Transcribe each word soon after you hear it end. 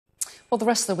Well, the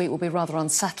rest of the week will be rather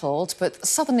unsettled, but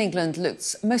southern England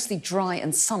looks mostly dry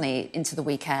and sunny into the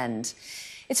weekend.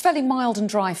 It's fairly mild and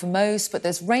dry for most, but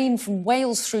there's rain from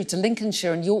Wales through to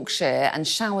Lincolnshire and Yorkshire and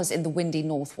showers in the windy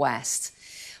northwest.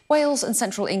 Wales and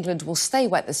central England will stay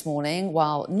wet this morning,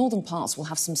 while northern parts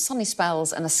will have some sunny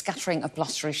spells and a scattering of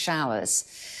blustery showers.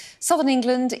 Southern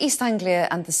England, East Anglia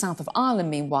and the south of Ireland,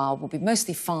 meanwhile, will be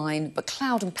mostly fine, but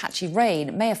cloud and patchy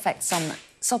rain may affect some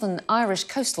southern Irish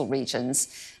coastal regions,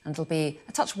 and it'll be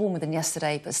a touch warmer than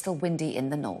yesterday, but still windy in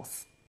the north.